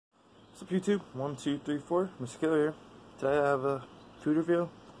What's up, YouTube? 1, 2, 3, 4. Mr. Killer here. Today I have a food review.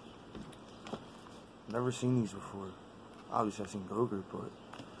 Never seen these before. Obviously I've seen Go-Gurt, but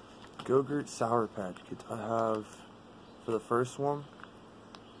Go-Gurt Sour Patch Kids. I have, for the first one,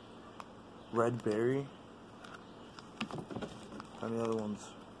 red berry. And the other one's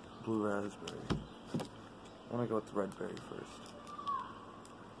blue raspberry. I want to go with the red berry first.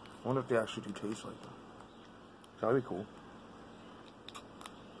 I wonder if they actually do taste like them. That'd be cool.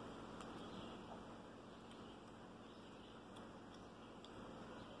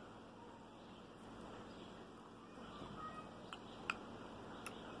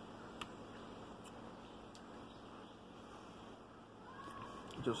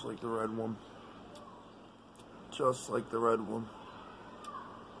 Just like the red one. Just like the red one.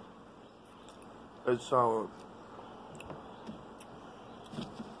 It's sour.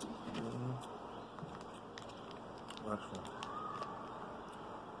 Next one.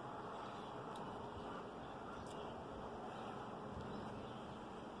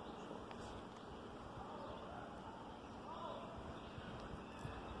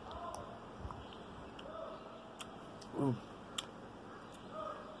 Ooh.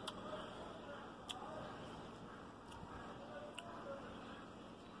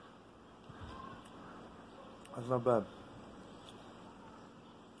 That's not bad.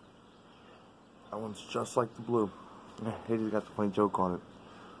 That one's just like the blue. I hated got the funny joke on it.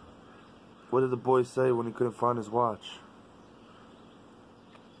 What did the boy say when he couldn't find his watch?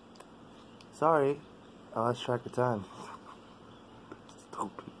 Sorry, I lost track of time.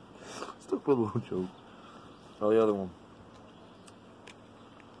 Stupid. Stupid little joke. Oh, the other one.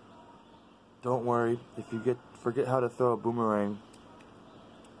 Don't worry, if you forget how to throw a boomerang,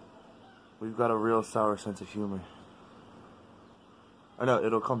 we've got a real sour sense of humor. I know,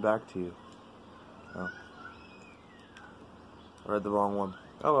 it'll come back to you. Oh. I read the wrong one.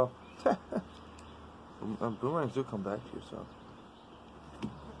 Oh well. Boomerangs do come back to you, so.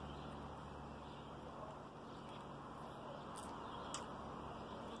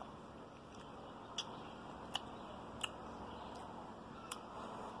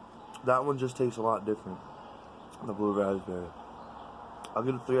 That one just tastes a lot different than the blue raspberry. I'll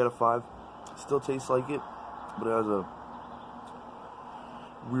give it a 3 out of 5. Still tastes like it, but it has a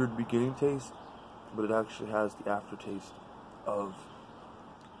weird beginning taste, but it actually has the aftertaste of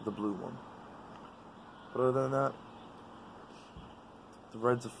the blue one. But other than that, the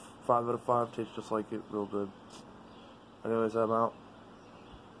red's a 5 out of 5, tastes just like it, real good. Anyways, I'm out.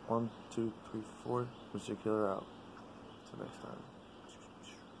 1, 2, 3, 4. Mr. Killer out. Till next time.